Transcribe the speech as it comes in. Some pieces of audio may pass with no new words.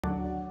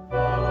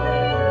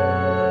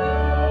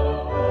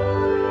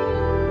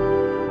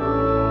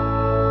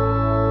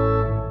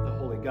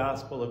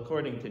Gospel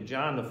according to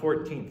John, the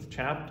 14th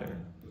chapter.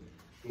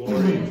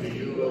 Glory to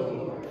you, O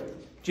Lord.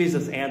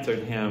 Jesus answered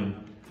him,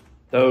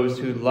 "Those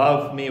who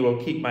love me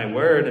will keep my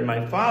word, and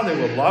my Father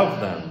will love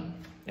them,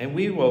 and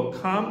we will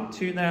come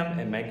to them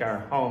and make our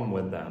home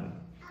with them.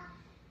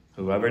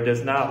 Whoever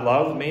does not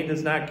love me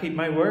does not keep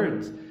my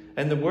words,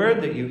 and the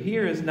word that you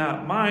hear is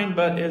not mine,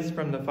 but is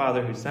from the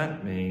Father who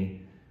sent me.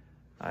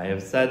 I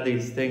have said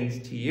these things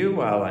to you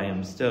while I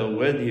am still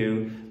with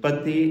you,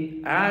 but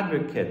the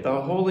Advocate, the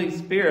Holy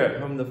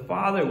Spirit, whom the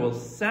Father will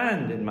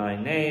send in my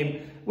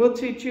name, will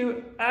teach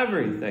you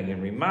everything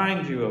and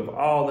remind you of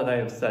all that I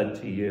have said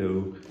to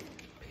you.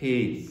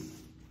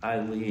 Peace I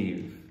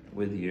leave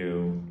with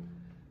you.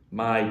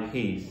 My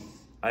peace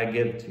I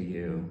give to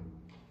you.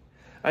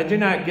 I do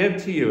not give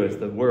to you as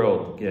the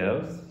world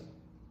gives.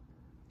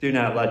 Do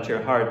not let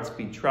your hearts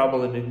be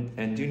troubled,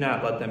 and do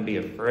not let them be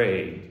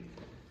afraid.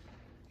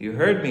 You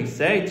heard me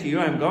say to you,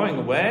 I'm going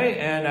away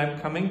and I'm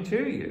coming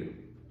to you.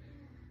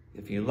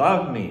 If you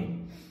love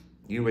me,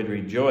 you would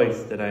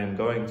rejoice that I am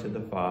going to the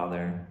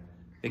Father,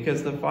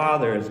 because the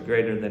Father is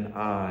greater than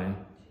I.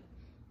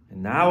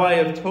 And now I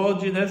have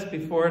told you this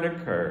before it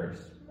occurs,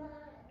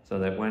 so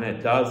that when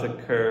it does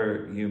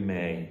occur, you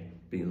may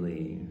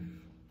believe."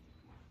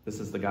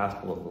 This is the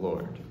gospel of the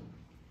Lord.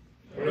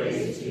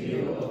 Praise to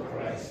you, O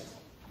Christ.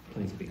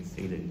 Please be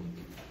seated.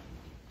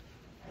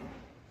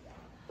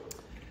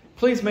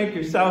 Please make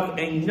yourself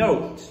a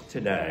note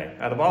today.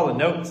 Out of all the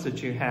notes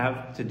that you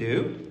have to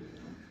do,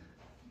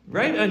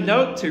 write a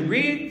note to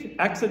read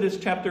Exodus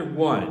chapter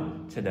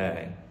 1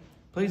 today.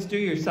 Please do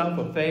yourself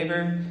a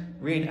favor,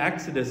 read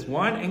Exodus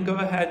 1 and go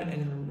ahead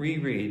and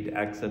reread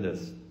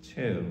Exodus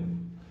 2.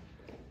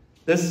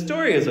 This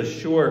story is a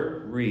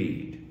short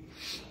read,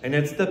 and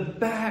it's the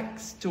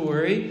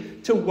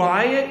backstory to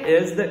why it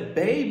is that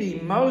baby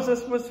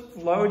Moses was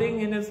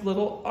floating in his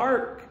little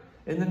ark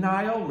in the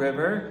Nile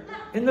River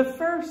in the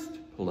first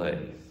place.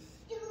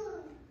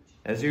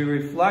 As you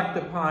reflect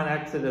upon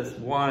Exodus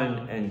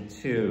 1 and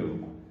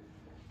 2,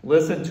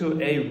 listen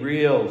to a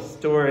real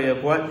story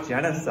of what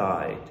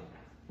genocide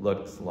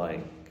looks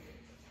like.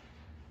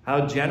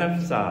 How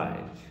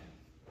genocide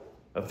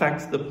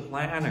affects the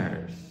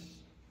planners,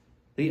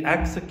 the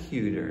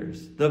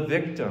executors, the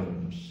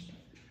victims,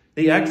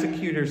 the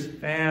executors'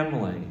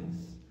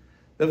 families,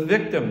 the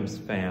victims'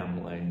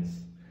 families,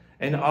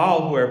 and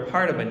all who are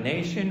part of a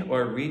nation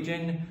or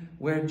region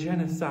where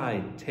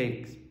genocide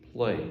takes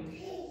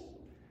place.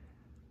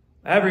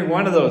 Every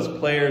one of those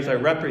players are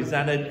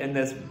represented in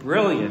this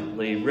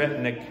brilliantly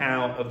written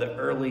account of the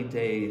early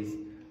days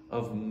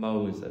of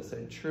Moses.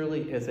 It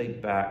truly is a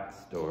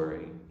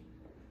backstory.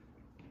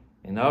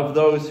 And of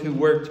those who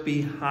worked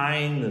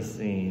behind the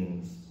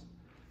scenes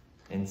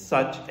in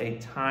such a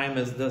time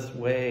as this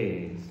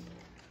ways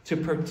to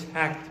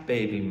protect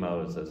baby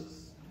Moses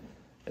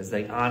as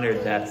they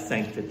honored that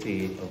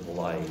sanctity of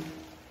life.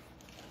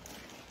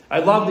 I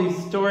love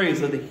these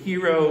stories of the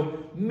hero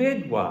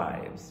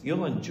midwives.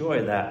 You'll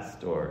enjoy that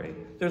story.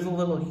 There's a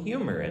little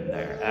humor in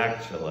there,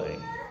 actually.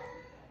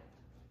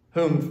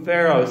 Whom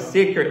Pharaoh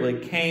secretly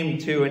came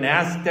to and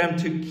asked them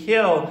to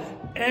kill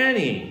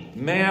any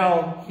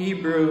male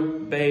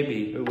Hebrew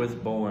baby who was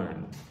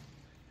born.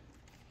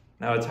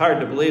 Now, it's hard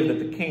to believe that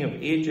the king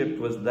of Egypt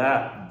was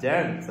that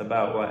dense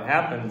about what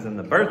happens in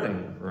the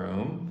birthing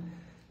room.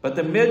 But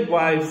the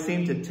midwives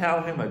seem to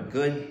tell him a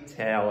good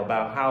tale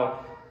about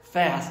how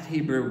fast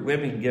Hebrew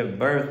women give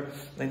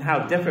birth and how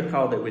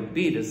difficult it would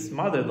be to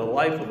smother the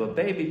life of a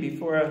baby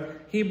before a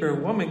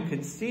Hebrew woman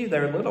could see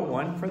their little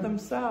one for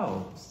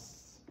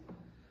themselves.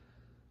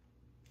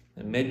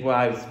 The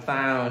midwives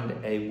found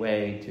a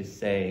way to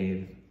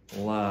save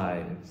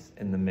lives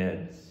in the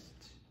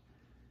midst.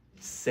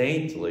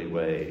 Saintly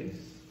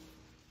ways.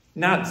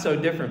 Not so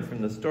different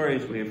from the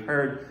stories we have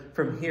heard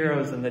from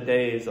heroes in the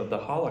days of the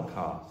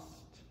Holocaust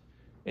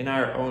in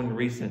our own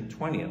recent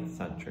 20th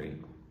century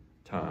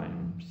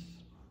times.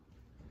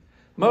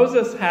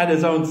 Moses had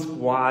his own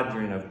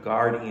squadron of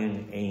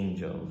guardian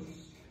angels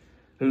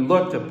who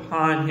looked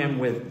upon him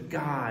with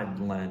God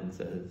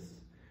lenses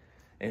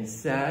and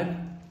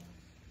said,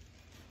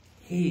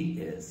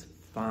 "He is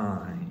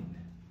fine.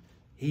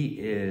 He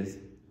is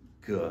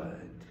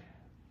good.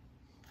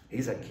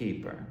 He's a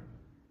keeper."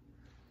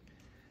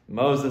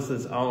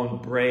 Moses'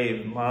 own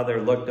brave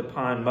mother looked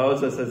upon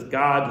Moses as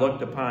God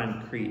looked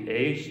upon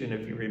creation,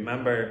 if you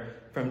remember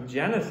from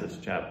Genesis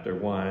chapter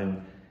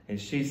 1.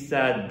 And she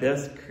said,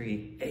 "This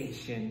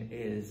creation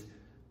is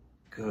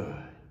good."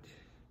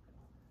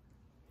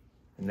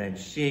 And then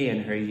she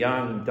and her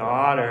young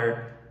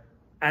daughter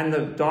and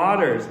the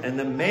daughters and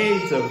the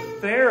maids of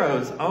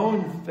Pharaoh's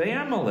own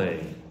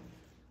family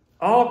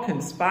all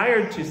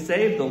conspired to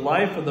save the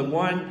life of the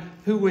one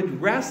who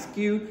would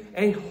rescue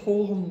a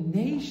whole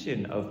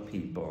nation of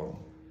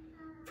people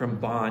from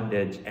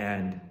bondage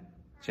and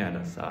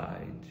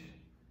genocide.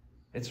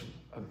 It's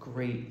a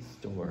great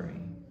story.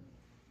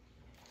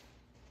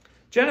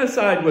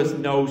 Genocide was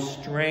no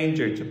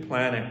stranger to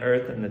planet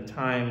Earth in the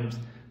times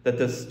that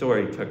this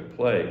story took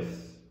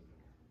place.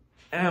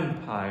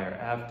 empire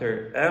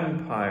after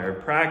empire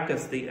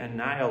practiced the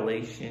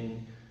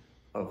annihilation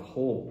of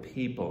whole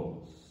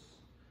peoples.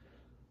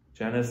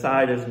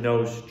 Genocide is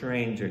no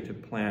stranger to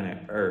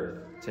planet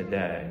Earth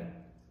today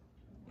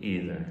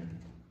either.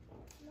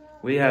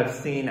 We have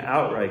seen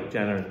outright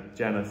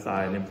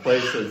genocide in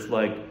places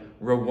like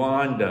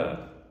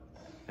Rwanda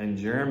and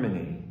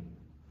Germany.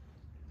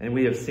 And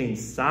we have seen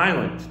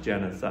silent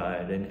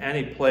genocide in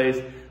any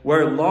place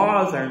where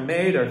laws are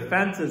made or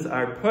fences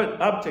are put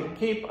up to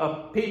keep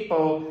a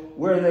people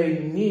where they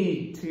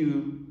need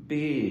to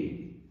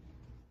be,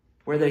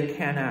 where they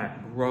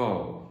cannot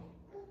grow,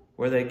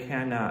 where they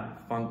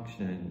cannot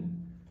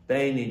function.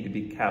 They need to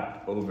be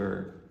kept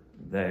over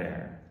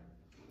there,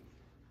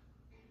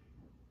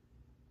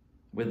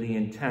 with the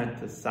intent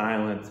to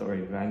silence or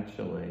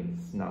eventually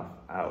snuff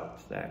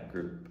out that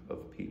group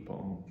of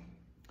people.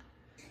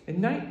 In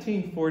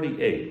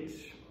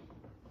 1948,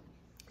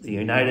 the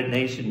United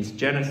Nations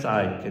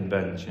Genocide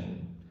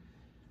Convention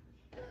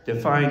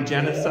defined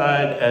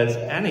genocide as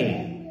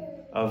any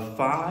of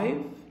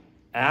 5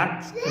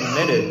 acts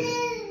committed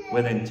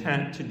with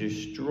intent to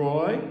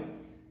destroy,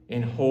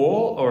 in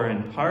whole or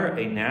in part,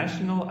 a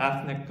national,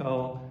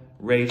 ethnical,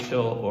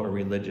 racial, or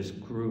religious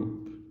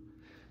group.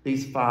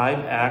 These 5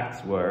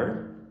 acts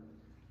were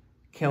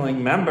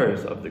killing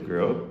members of the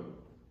group,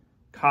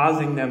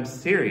 causing them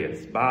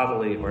serious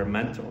bodily or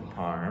mental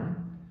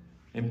harm,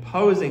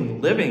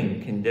 imposing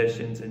living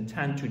conditions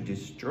intent to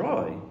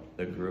destroy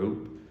the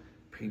group,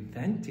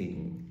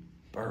 preventing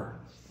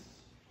births,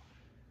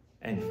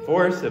 and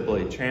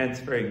forcibly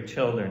transferring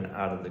children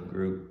out of the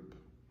group.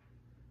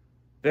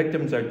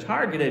 Victims are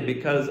targeted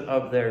because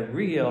of their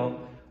real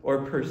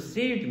or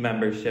perceived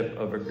membership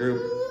of a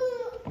group,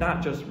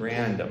 not just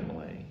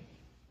randomly.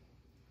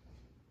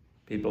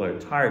 People are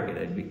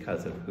targeted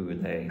because of who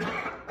they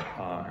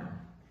are.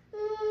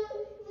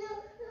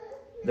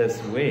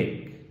 This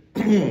week,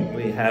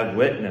 we have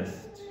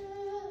witnessed,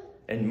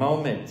 and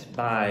moment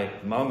by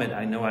moment,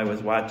 I know I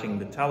was watching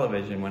the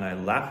television when I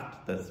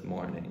left this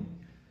morning,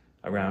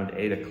 around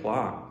 8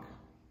 o'clock.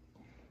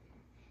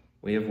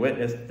 We have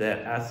witnessed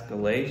the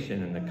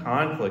escalation and the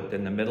conflict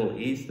in the Middle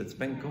East that's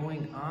been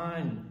going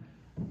on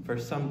for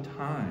some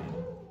time.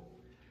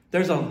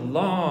 There's a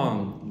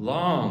long,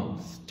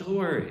 long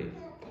story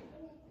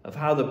of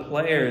how the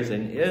players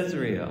in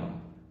Israel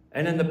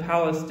and in the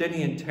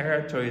Palestinian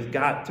territories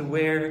got to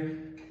where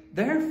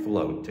they're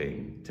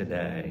floating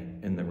today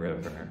in the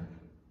river.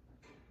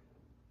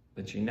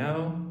 But you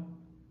know,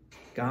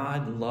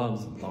 God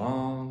loves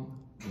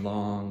long,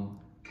 long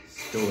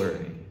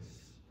stories.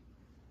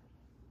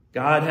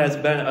 God has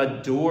been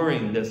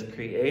adoring this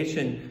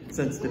creation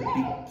since the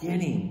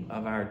beginning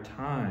of our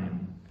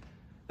time.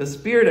 The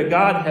Spirit of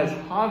God has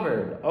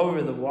hovered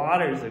over the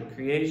waters of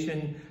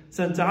creation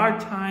since our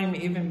time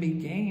even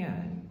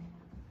began.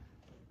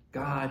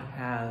 God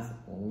has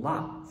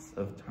lots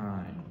of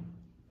time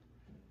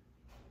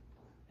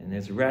and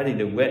is ready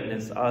to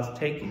witness us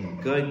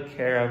taking good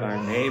care of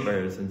our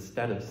neighbors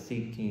instead of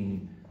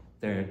seeking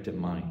their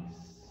demise.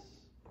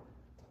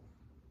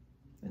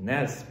 And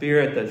that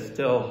Spirit that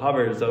still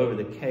hovers over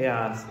the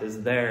chaos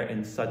is there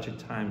in such a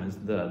time as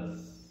this,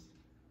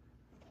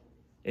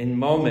 in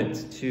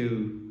moments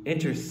to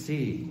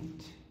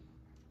intercede,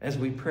 as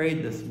we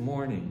prayed this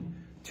morning,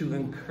 to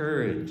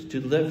encourage,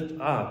 to lift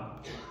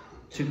up,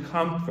 to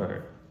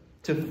comfort,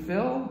 to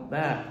fill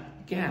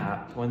that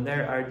gap when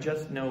there are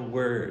just no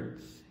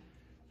words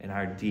in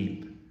our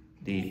deep,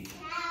 deep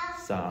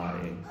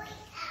sighs.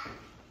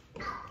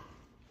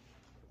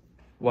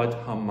 What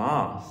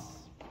Hamas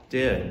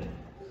did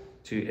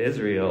to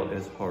Israel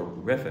is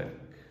horrific.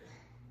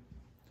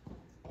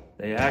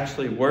 They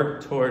actually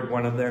worked toward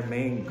one of their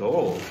main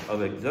goals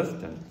of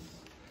existence,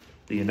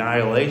 the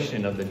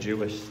annihilation of the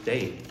Jewish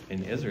state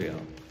in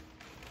Israel.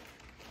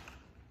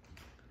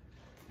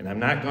 And I'm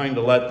not going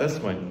to let this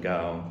one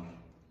go.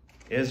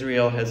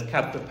 Israel has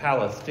kept the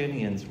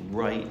Palestinians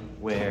right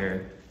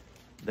where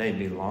they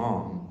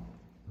belong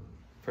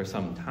for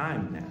some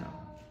time now.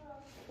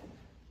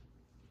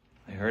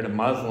 I heard a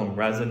Muslim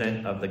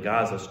resident of the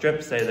Gaza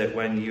Strip say that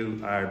when you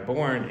are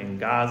born in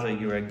Gaza,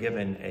 you are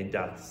given a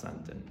death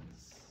sentence.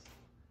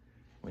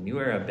 When you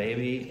are a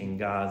baby in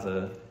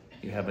Gaza,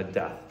 you have a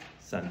death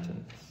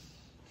sentence.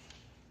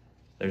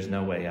 There's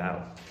no way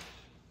out.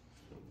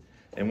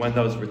 And when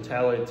those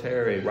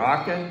retaliatory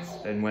rockets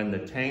and when the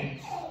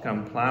tanks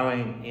come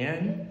plowing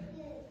in,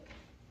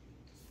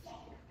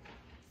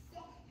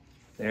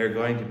 they're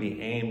going to be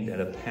aimed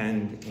at a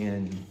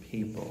penned-in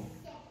people.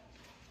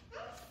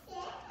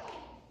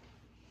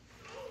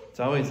 It's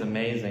always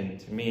amazing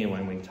to me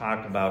when we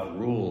talk about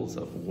rules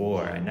of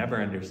war. I never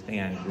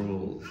understand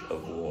rules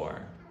of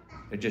war.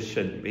 There just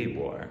shouldn't be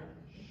war.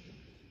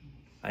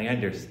 I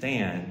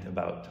understand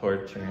about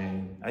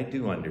torturing. I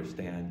do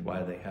understand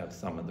why they have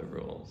some of the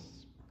rules.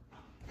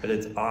 But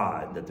it's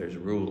odd that there's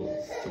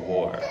rules to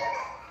war.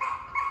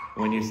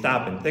 When you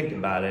stop and think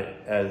about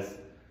it, as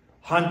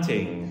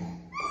hunting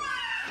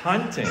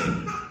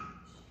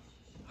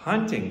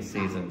hunting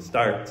season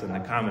starts in the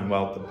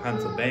Commonwealth of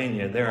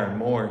Pennsylvania, there are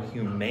more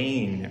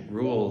humane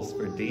rules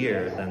for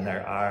deer than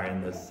there are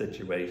in this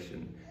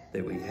situation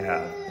that we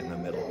have in the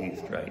Middle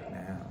East right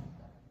now.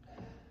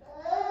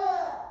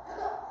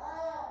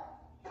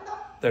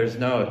 There's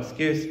no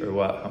excuse for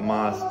what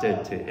Hamas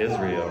did to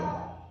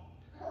Israel,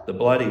 the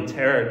bloody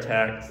terror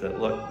attacks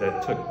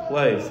that took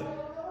place,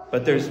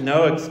 but there's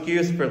no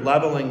excuse for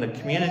leveling the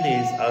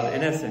communities of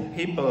innocent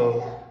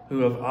people who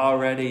have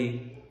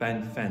already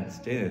been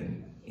fenced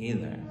in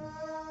either.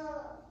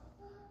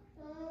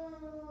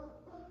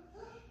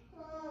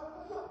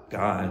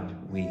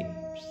 God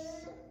weeps.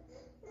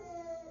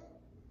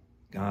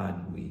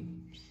 God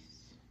weeps.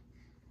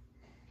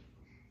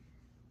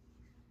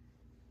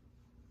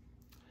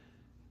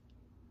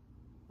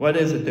 What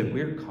is it that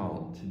we're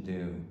called to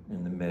do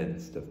in the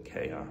midst of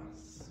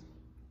chaos?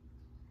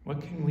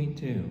 What can we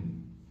do?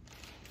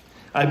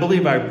 I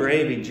believe our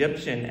brave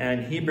Egyptian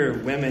and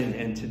Hebrew women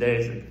in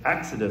today's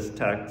Exodus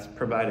text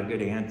provide a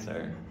good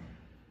answer.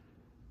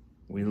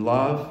 We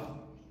love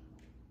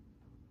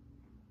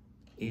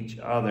each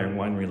other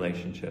one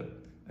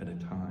relationship at a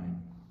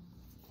time.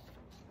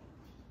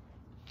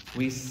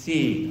 We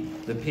see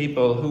the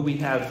people who we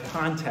have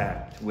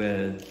contact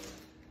with.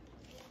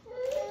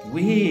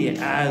 We,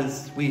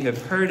 as we have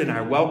heard in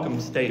our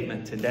welcome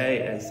statement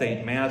today at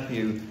St.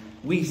 Matthew,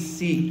 we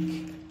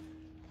seek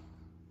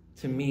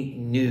to meet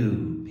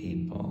new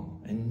people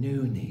and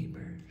new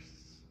neighbors.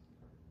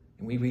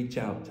 And we reach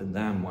out to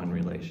them one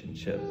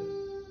relationship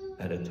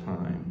at a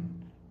time.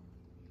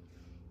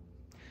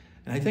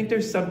 And I think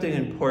there's something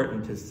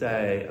important to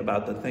say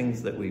about the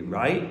things that we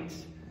write,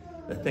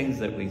 the things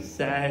that we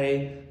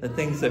say, the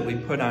things that we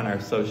put on our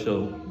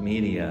social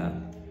media.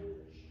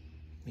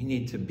 We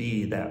need to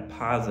be that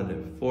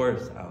positive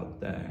force out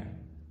there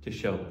to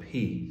show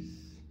peace.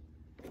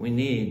 We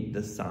need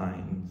the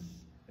signs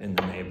in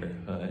the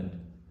neighborhood.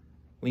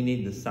 We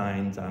need the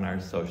signs on our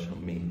social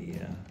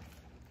media.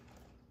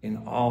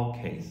 In all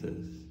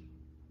cases,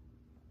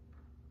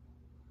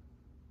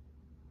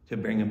 to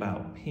bring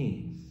about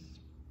peace.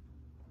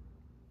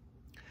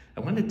 I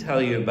want to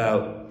tell you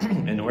about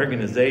an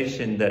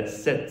organization that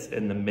sits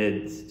in the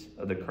midst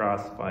of the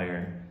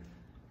crossfire.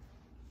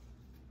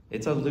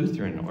 It's a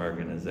Lutheran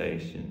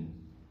organization.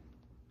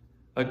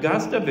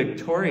 Augusta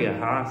Victoria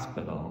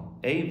Hospital,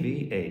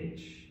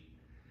 AVH,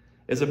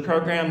 is a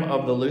program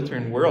of the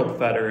Lutheran World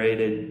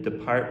Federated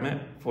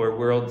Department for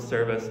World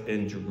Service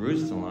in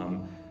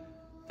Jerusalem.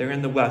 They're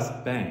in the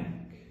West Bank.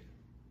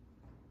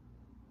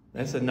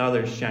 That's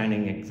another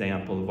shining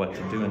example of what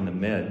to do in the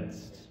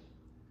midst.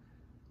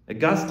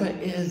 Augusta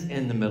is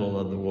in the middle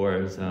of the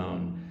war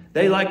zone.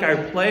 They, like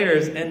our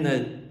players in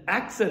the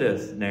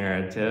Exodus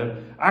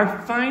narrative,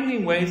 are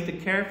finding ways to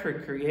care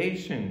for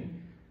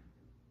creation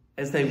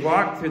as they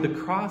walk through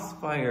the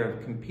crossfire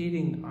of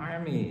competing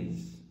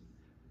armies.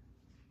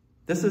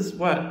 This is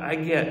what I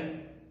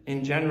get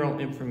in general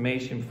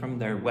information from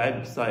their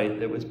website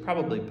that was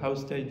probably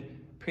posted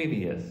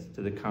previous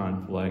to the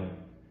conflict.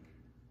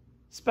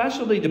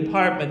 Specialty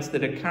departments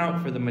that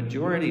account for the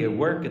majority of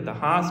work at the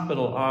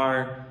hospital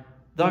are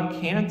the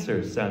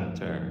Cancer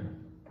Center.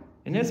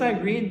 And as I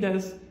read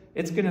this,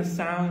 it's going to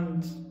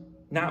sound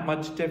not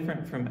much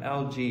different from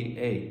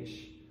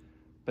LGH,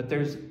 but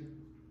there's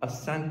a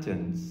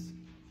sentence,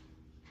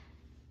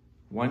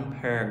 one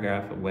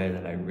paragraph away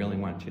that I really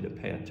want you to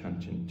pay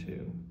attention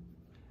to.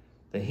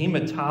 The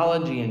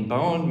Hematology and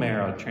Bone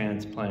Marrow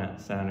Transplant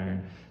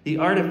Center, the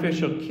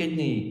Artificial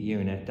Kidney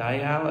Unit,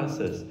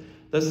 Dialysis,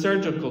 the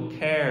Surgical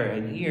Care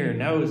and Ear,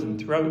 Nose, and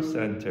Throat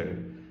Center,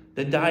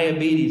 the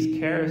Diabetes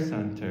Care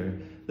Center,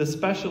 the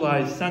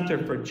Specialized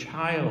Center for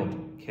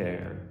Child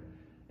Care,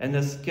 and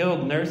the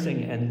Skilled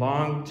Nursing and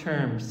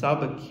Long-Term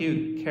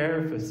Subacute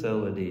Care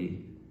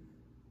Facility.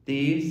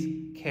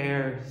 These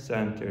care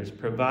centers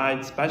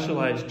provide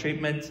specialized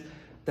treatments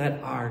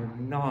that are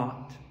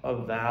not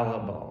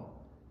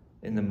available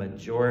in the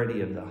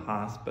majority of the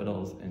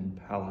hospitals in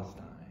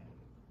Palestine.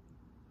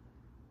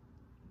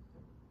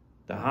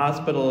 The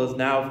hospital is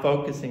now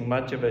focusing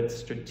much of its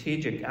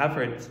strategic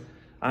efforts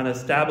on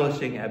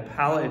establishing a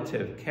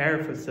palliative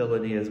care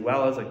facility as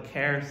well as a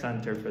care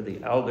center for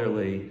the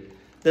elderly.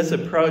 This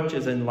approach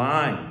is in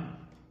line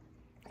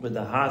with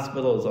the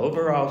hospital's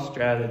overall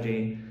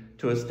strategy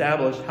to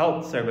establish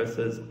health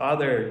services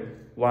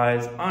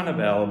otherwise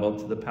unavailable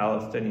to the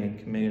Palestinian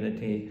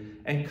community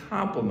and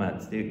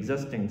complements the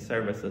existing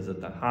services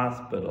at the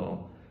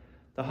hospital.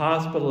 The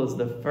hospital is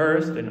the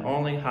first and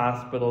only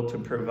hospital to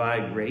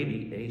provide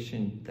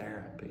radiation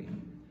therapy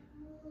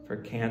for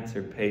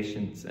cancer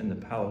patients in the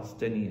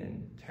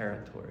Palestinian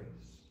territories.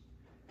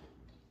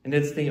 And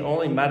it's the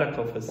only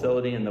medical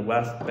facility in the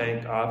West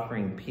Bank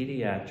offering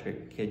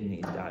pediatric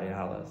kidney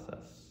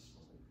dialysis.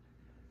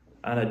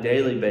 On a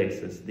daily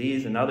basis,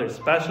 these and other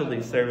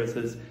specialty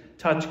services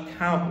touch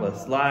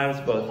countless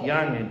lives, both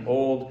young and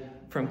old,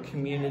 from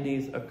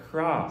communities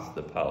across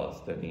the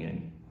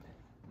Palestinian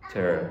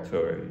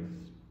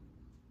territories.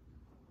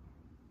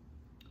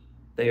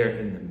 They are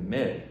in the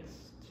midst.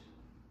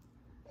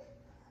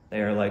 They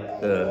are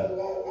like the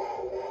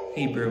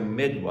Hebrew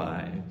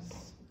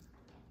midwives.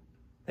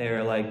 They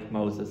are like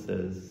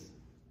Moses'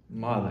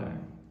 mother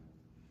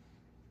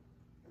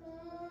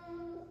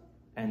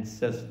and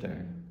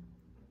sister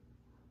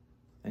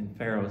and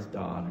Pharaoh's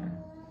daughter.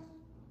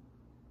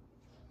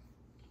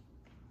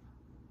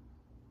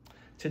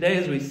 Today,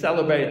 as we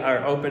celebrate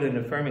our open and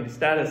affirming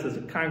status as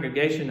a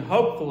congregation,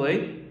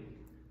 hopefully,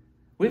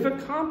 we've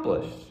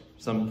accomplished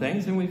some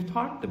things, and we've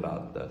talked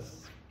about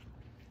this.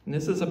 And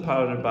this is a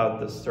part about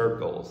the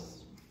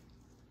circles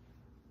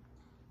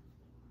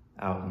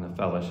out in the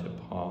fellowship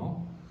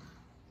hall.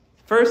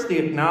 First, the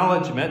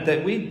acknowledgement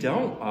that we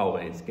don't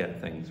always get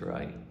things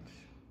right.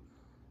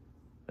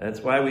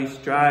 That's why we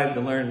strive to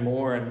learn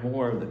more and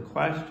more of the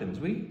questions.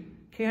 We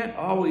can't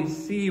always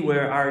see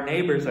where our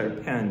neighbors are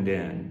penned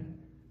in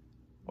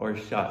or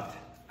shut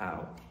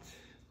out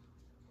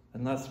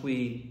unless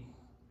we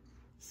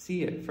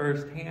see it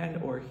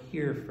firsthand or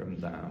hear from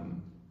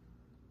them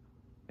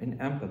and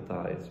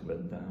empathize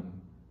with them.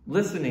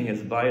 Listening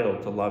is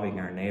vital to loving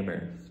our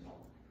neighbors.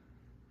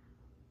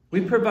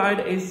 We provide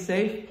a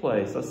safe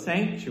place, a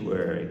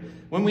sanctuary,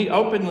 when we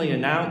openly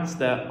announce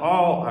that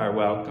all are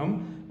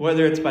welcome,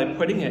 whether it's by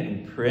putting it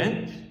in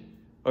print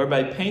or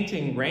by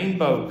painting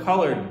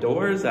rainbow-colored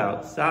doors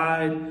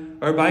outside,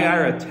 or by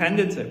our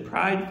attendance at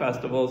Pride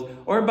festivals,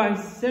 or by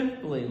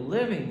simply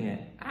living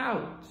it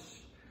out.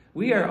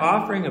 We are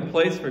offering a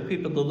place for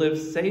people to live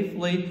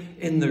safely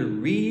in the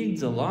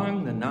reeds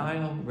along the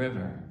Nile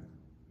River.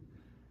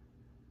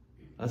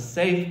 A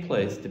safe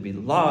place to be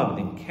loved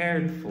and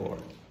cared for.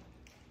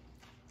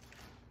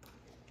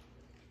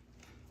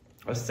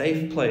 A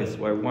safe place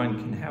where one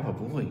can have a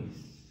voice.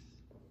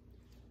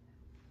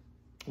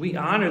 We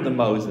honor the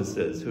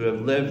Moseses who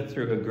have lived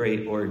through a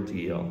great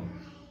ordeal.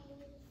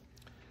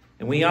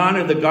 And we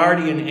honor the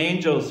guardian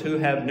angels who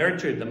have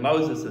nurtured the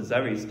Moseses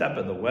every step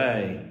of the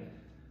way.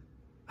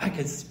 I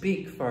could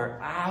speak for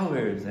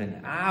hours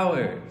and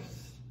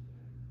hours.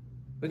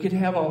 We could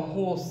have a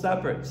whole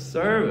separate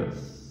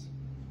service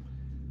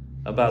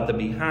about the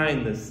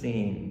behind the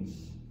scenes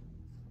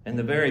and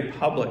the very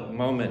public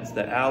moments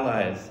the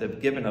allies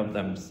have given of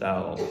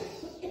themselves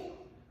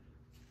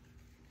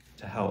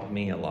to help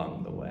me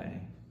along the way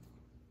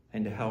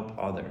and to help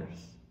others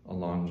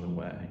along the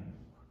way.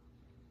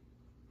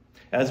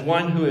 As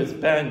one who has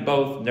been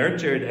both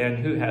nurtured and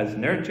who has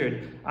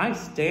nurtured, I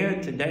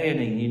stand today in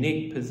a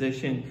unique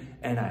position,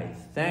 and I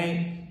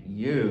thank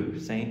you,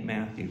 St.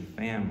 Matthew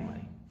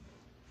family,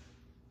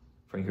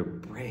 for your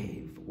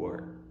brave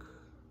work.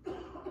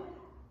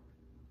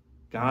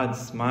 God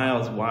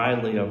smiles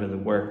widely over the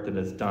work that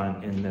is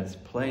done in this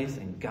place,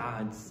 and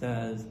God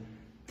says,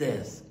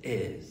 this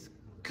is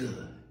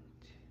good.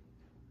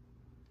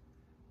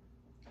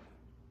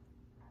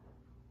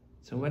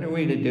 So what are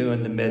we to do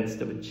in the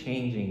midst of a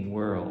changing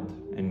world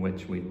in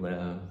which we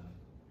live?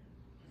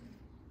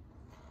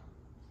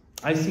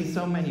 I see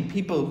so many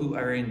people who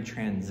are in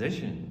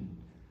transition.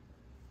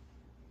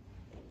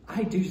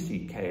 I do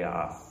see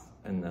chaos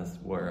in this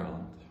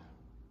world.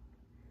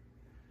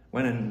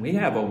 When we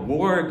have a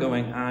war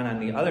going on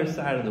the other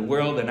side of the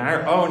world and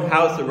our own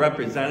House of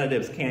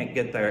Representatives can't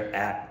get their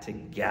act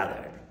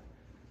together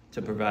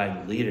to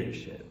provide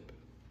leadership,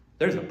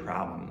 there's a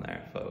problem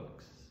there, folks.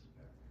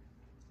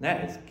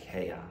 That is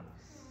chaos.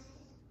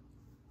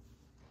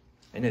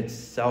 And it's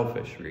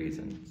selfish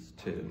reasons,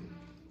 too.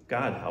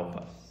 God help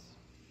us.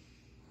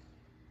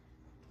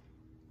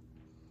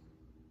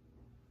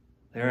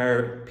 There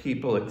are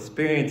people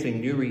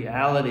experiencing new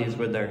realities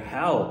with their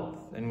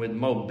health and with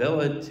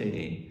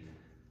mobility.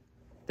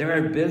 There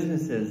are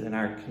businesses in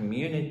our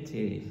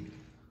community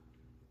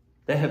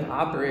that have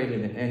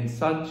operated in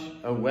such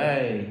a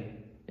way,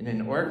 in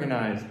an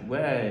organized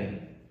way,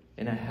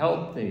 in a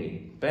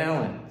healthy,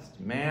 balanced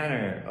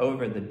manner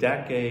over the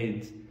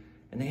decades,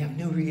 and they have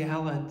new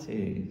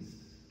realities.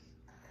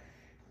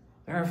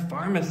 There are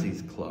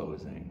pharmacies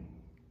closing.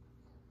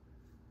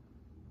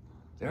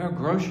 There are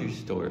grocery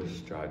stores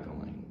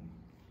struggling.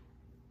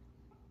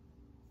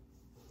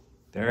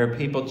 There are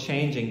people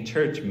changing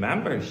church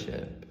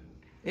membership.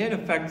 It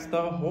affects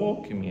the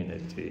whole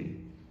community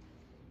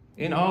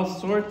in all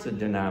sorts of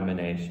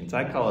denominations.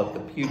 I call it the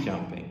pew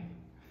jumping.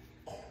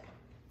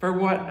 For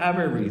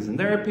whatever reason,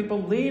 there are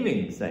people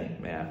leaving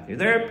St. Matthew.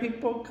 There are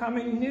people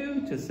coming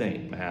new to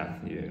St.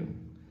 Matthew.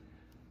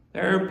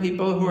 There are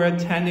people who are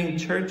attending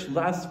church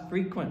less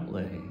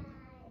frequently.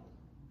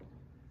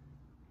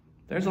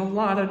 There's a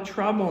lot of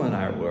trouble in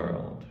our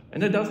world,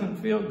 and it doesn't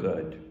feel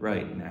good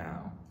right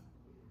now.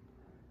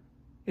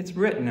 It's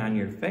written on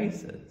your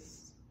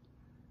faces,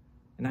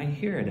 and I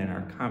hear it in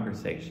our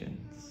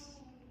conversations.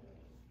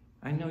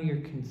 I know you're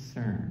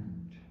concerned.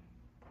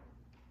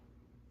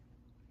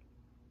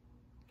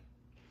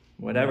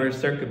 Whatever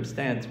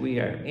circumstance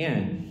we are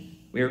in,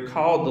 we are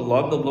called to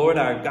love the Lord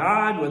our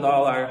God with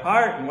all our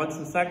heart. And what's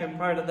the second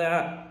part of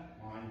that?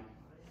 Mind.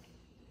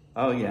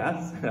 Oh,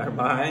 yes, our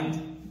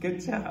mind.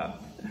 Good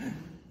job.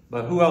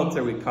 But who else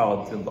are we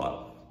called to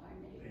love?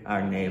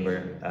 Our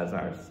neighbor as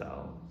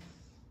ourselves.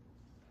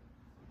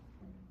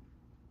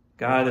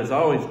 God is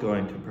always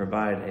going to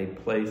provide a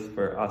place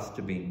for us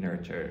to be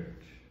nurtured.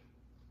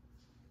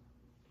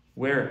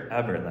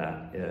 Wherever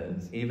that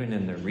is, even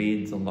in the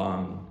reeds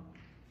along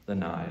the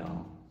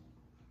Nile.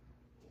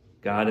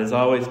 God is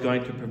always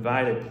going to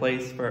provide a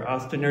place for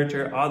us to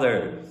nurture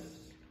others.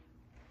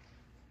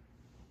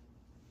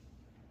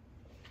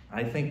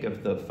 I think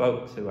of the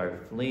folks who are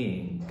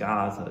fleeing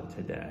Gaza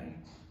today.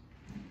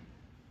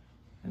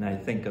 And I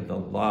think of the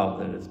love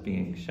that is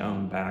being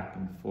shown back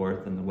and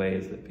forth in the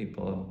ways that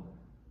people,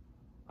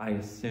 I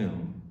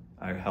assume,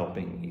 are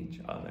helping each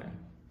other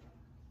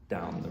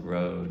down the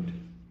road.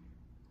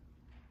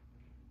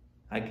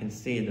 I can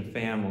see the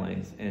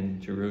families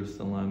in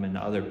Jerusalem and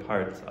other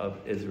parts of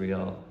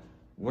Israel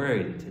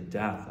worried to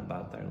death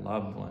about their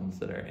loved ones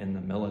that are in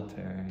the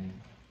military.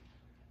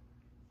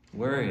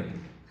 Worried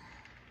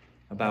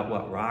about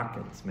what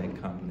rockets may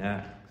come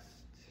next.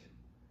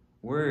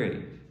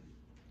 Worried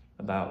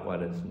about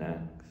what is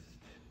next.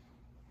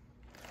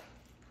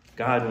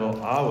 God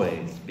will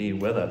always be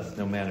with us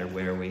no matter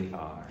where we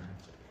are.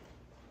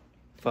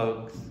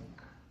 Folks,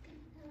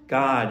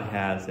 God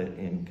has it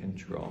in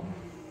control.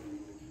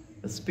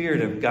 The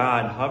Spirit of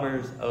God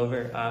hovers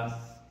over us.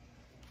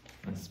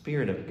 The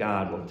Spirit of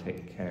God will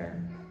take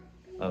care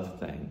of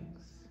things.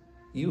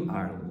 You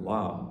are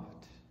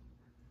loved.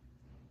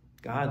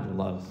 God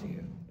loves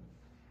you.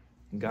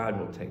 God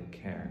will take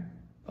care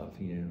of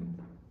you.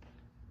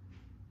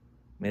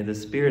 May the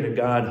Spirit of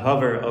God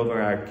hover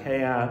over our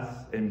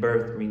chaos and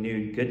birth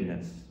renewed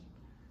goodness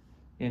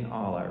in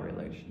all our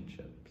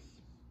relationships.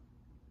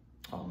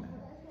 Amen.